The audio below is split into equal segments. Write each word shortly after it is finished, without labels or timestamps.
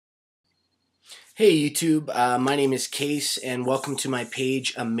Hey YouTube, my name is Kees and welcome to my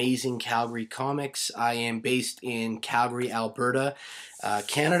page Amazing Calgary Comics. I am based in Calgary, Alberta,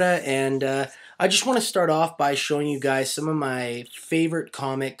 Canada, and I just want to start off by showing you guys some of my favorite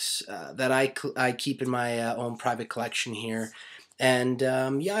comics that I keep in my own private collection here. And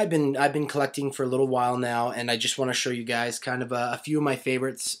yeah, I've been collecting for a little while now, and I just want to show you guys kind of a few of my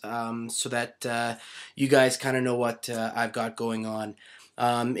favorites, so that you guys kind of know what I've got going on.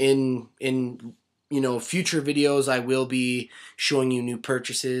 In future videos I will be showing you new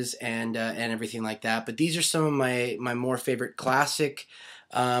purchases and everything like that. But these are some of my more favorite classic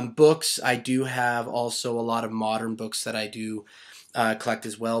books. I do have also a lot of modern books that I do collect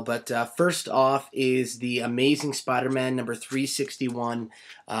as well. But first off is the Amazing Spider-Man number 361,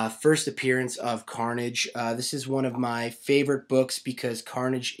 first appearance of Carnage. This is one of my favorite books because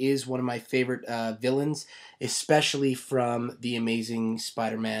Carnage is one of my favorite villains, especially from the Amazing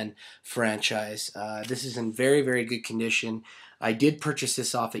Spider-Man franchise. This is in very, very good condition. I did purchase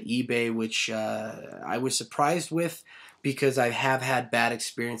this off of eBay, which I was surprised with because I have had bad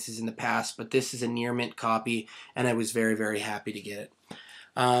experiences in the past, but this is a near mint copy, and I was very, very happy to get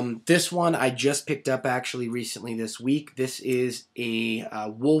it. This one I just picked up actually recently this week. This is a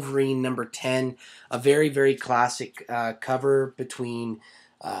Wolverine number 10, a very, very classic cover between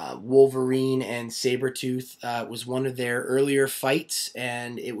Wolverine and Sabretooth. It was one of their earlier fights,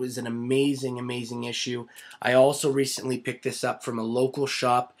 and it was an amazing, amazing issue. I also recently picked this up from a local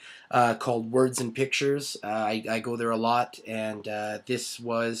shop called Words and Pictures. I go there a lot, and this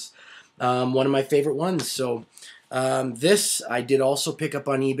was one of my favorite ones. So this I did also pick up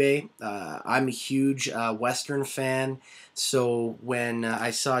on eBay. I'm a huge Western fan, so when I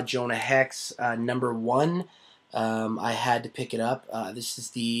saw Jonah Hex number 1, I had to pick it up. This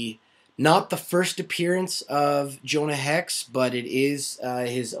is not the first appearance of Jonah Hex, but it is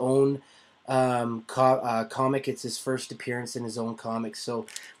his own comic. It's his first appearance in his own comic. So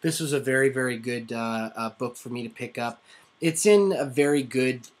this was a very, very good book for me to pick up. It's in a very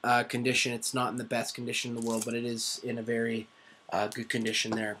good condition. It's not in the best condition in the world, but it is in a very good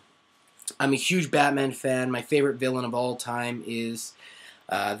condition there. I'm a huge Batman fan. My favorite villain of all time is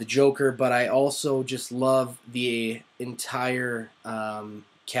the Joker, but I also just love the entire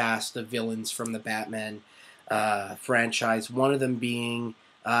cast of villains from the Batman franchise, one of them being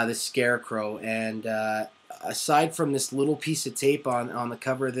the Scarecrow. And aside from this little piece of tape on the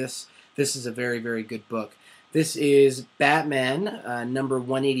cover of this is a very, very good book. This is Batman number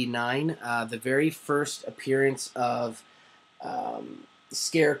 189, the very first appearance of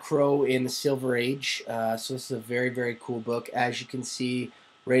Scarecrow in the Silver Age. So this is a very, very cool book. As you can see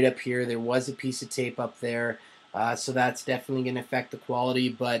right up here, there was a piece of tape up there, so that's definitely going to affect the quality.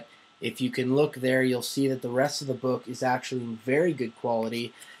 But if you can look there, you'll see that the rest of the book is actually in very good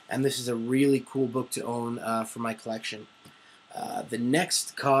quality, and this is a really cool book to own for my collection. The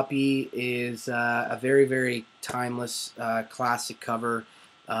next copy is a very, very timeless classic cover.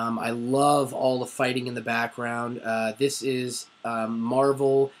 I love all the fighting in the background. This is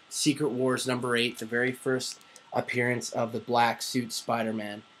Marvel Secret Wars number 8, the very first appearance of the black suit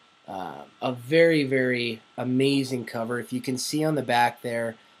Spider-Man. A very, very amazing cover. If you can see on the back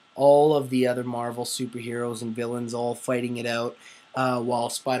there, all of the other Marvel superheroes and villains all fighting it out, while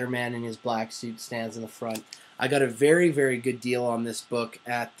Spider-Man in his black suit stands in the front. I got a very, very good deal on this book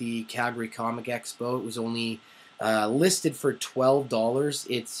at the Calgary Comic Expo. It was only listed for $12.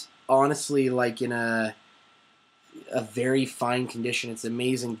 It's honestly like in a very fine condition. It's an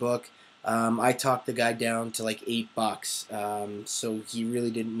amazing book. I talked the guy down to like $8, so he really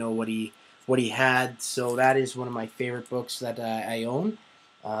didn't know what he had. So that is one of my favorite books that I own.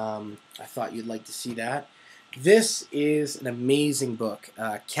 I thought you'd like to see that. This is an amazing book,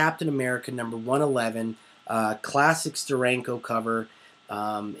 Captain America number 111. Classic Steranko cover.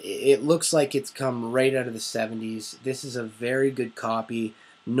 It looks like it's come right out of the 70s. This is a very good copy.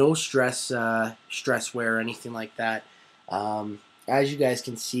 No stress wear or anything like that. As you guys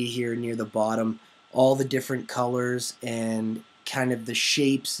can see here near the bottom, all the different colors and kind of the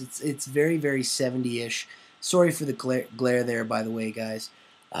shapes. It's very, very 70-ish. Sorry for the glare there, by the way, guys.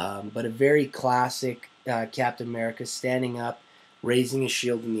 But a very classic Captain America standing up, raising his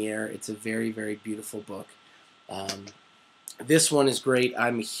shield in the air. It's a very, very beautiful book. This one is great.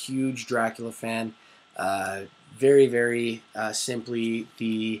 I'm a huge Dracula fan. Very, very simply,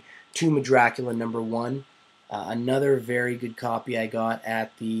 the Tomb of Dracula number 1. Another very good copy I got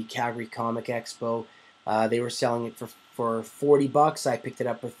at the Calgary Comic Expo. They were selling it for $40. I picked it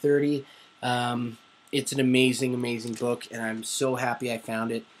up for $30. It's an amazing, amazing book, and I'm so happy I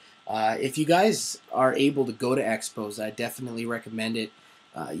found it. If you guys are able to go to expos, I definitely recommend it.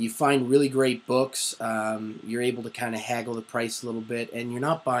 You find really great books. You're able to kind of haggle the price a little bit, and you're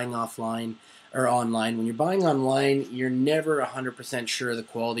not buying offline or online. When you're buying online, you're never 100% sure of the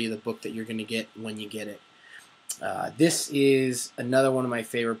quality of the book that you're going to get when you get it. This is another one of my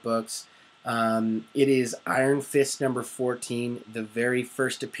favorite books. It is Iron Fist number 14, the very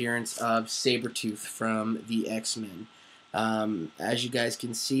first appearance of Sabretooth from the X-Men. As you guys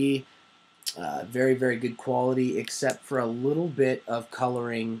can see, very, very good quality, except for a little bit of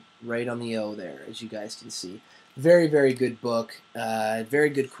coloring right on the O there, as you guys can see. Very, very good book, very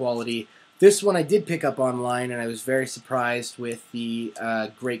good quality. This one I did pick up online, and I was very surprised with the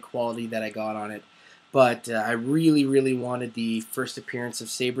great quality that I got on it. But I really, really wanted the first appearance of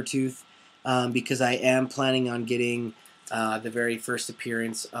Sabretooth because I am planning on getting the very first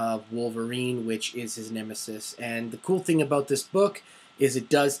appearance of Wolverine, which is his nemesis. And the cool thing about this book is it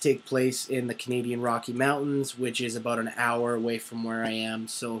does take place in the Canadian Rocky Mountains, which is about an hour away from where I am.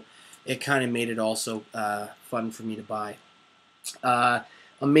 So it kind of made it also fun for me to buy.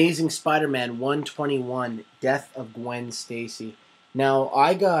 Amazing Spider-Man 121, Death of Gwen Stacy. Now,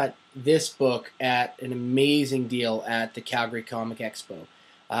 I got this book at an amazing deal at the Calgary Comic Expo.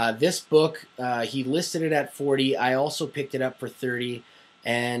 This book, he listed it at $40. I also picked it up for $30,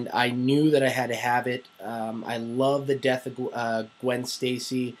 and I knew that I had to have it. I love the Death of Gwen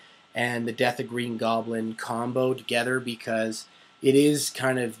Stacy and the Death of Green Goblin combo together because it is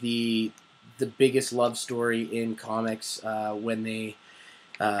kind of the biggest love story in comics when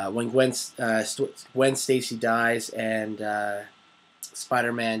Gwen Stacy dies and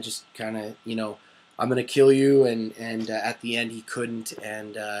Spider-Man just kind of, I'm going to kill you, and at the end he couldn't,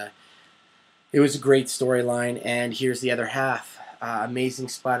 and it was a great storyline. And here's the other half, Amazing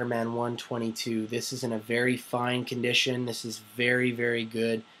Spider-Man 122. This is in a very fine condition. This is very, very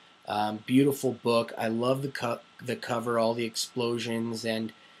good. Beautiful book. I love the cover, all the explosions,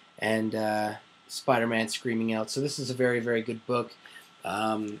 and Spider-Man screaming out. So this is a very, very good book.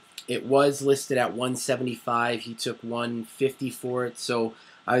 It was listed at $175. He took $150 for it, so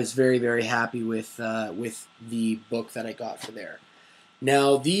I was very, very happy with the book that I got for there.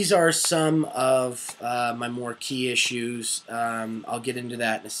 Now, these are some of my more key issues. I'll get into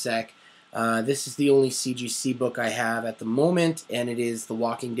that in a sec. This is the only CGC book I have at the moment, and it is The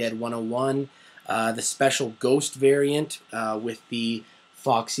Walking Dead 101, the special Ghost variant with the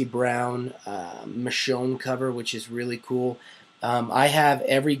Foxy Brown Michonne cover, which is really cool. I have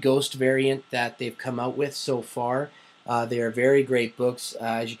every Ghost variant that they've come out with so far. They are very great books.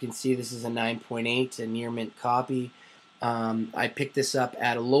 As you can see, this is a 9.8, a near mint copy. I picked this up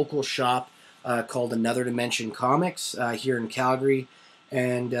at a local shop called Another Dimension Comics here in Calgary.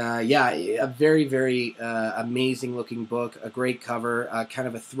 And yeah, a very, very amazing looking book, a great cover, kind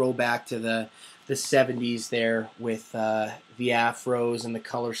of a throwback to the 70s there with the afros and the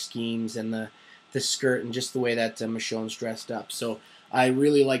color schemes and the skirt and just the way that Michonne's dressed up. So I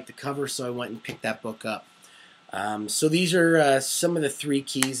really liked the cover, so I went and picked that book up. So these are some of the 3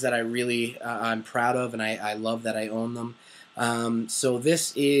 keys that I really I'm proud of, and I love that I own them. So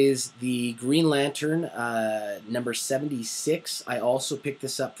this is the Green Lantern number 76. I also picked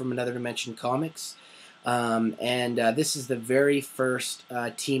this up from Another Dimension Comics. And this is the very first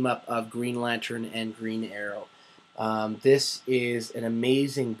team up of Green Lantern and Green Arrow. This is an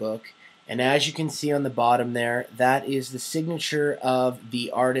amazing book. And as you can see on the bottom there, that is the signature of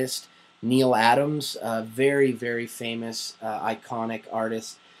the artist Neil Adams, a very, very famous, iconic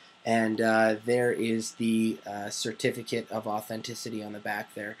artist. And there is the certificate of authenticity on the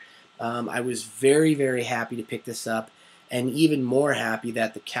back there. I was very, very happy to pick this up, and even more happy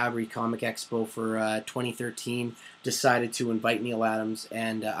that the Calgary Comic Expo for 2013 decided to invite Neil Adams,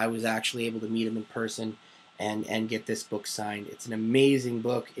 and I was actually able to meet him in person and get this book signed. It's an amazing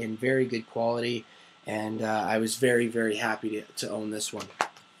book in very good quality, and I was very, very happy to own this one.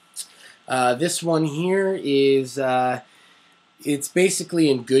 This one here is, it's basically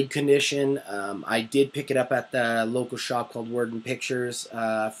in good condition. I did pick it up at the local shop called Word and Pictures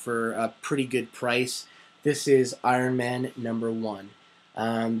for a pretty good price. This is Iron Man number 1.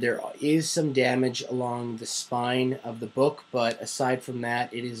 There is some damage along the spine of the book, but aside from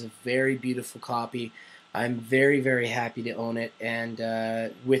that, it is a very beautiful copy. I'm very, very happy to own it, and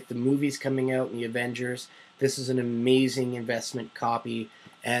with the movies coming out and the Avengers, this is an amazing investment copy,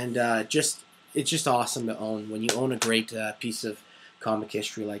 and it's just awesome to own when you own a great piece of comic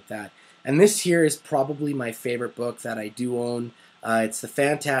history like that. And this here is probably my favorite book that I do own. It's the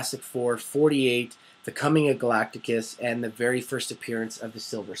Fantastic Four 48, The Coming of Galacticus, and the very first appearance of the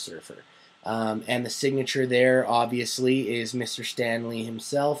Silver Surfer. And the signature there, obviously, is Mr. Stan Lee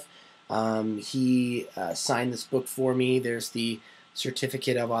himself. He signed this book for me. There's the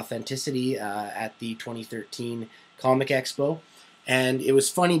certificate of authenticity at the 2013 Comic Expo. And it was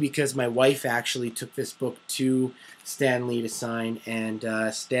funny because my wife actually took this book to Stan Lee to sign, and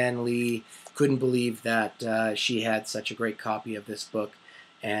Stan Lee couldn't believe that she had such a great copy of this book,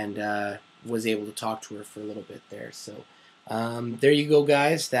 and was able to talk to her for a little bit there. So there you go,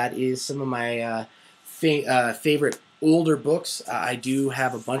 guys. That is some of my favorite older books. I do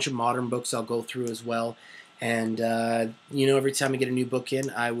have a bunch of modern books I'll go through as well. And, every time I get a new book in,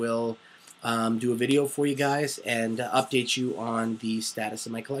 I will do a video for you guys and update you on the status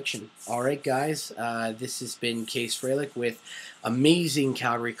of my collection. All right, guys. This has been Kees Fralick with Amazing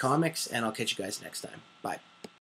Calgary Comics, and I'll catch you guys next time. Bye.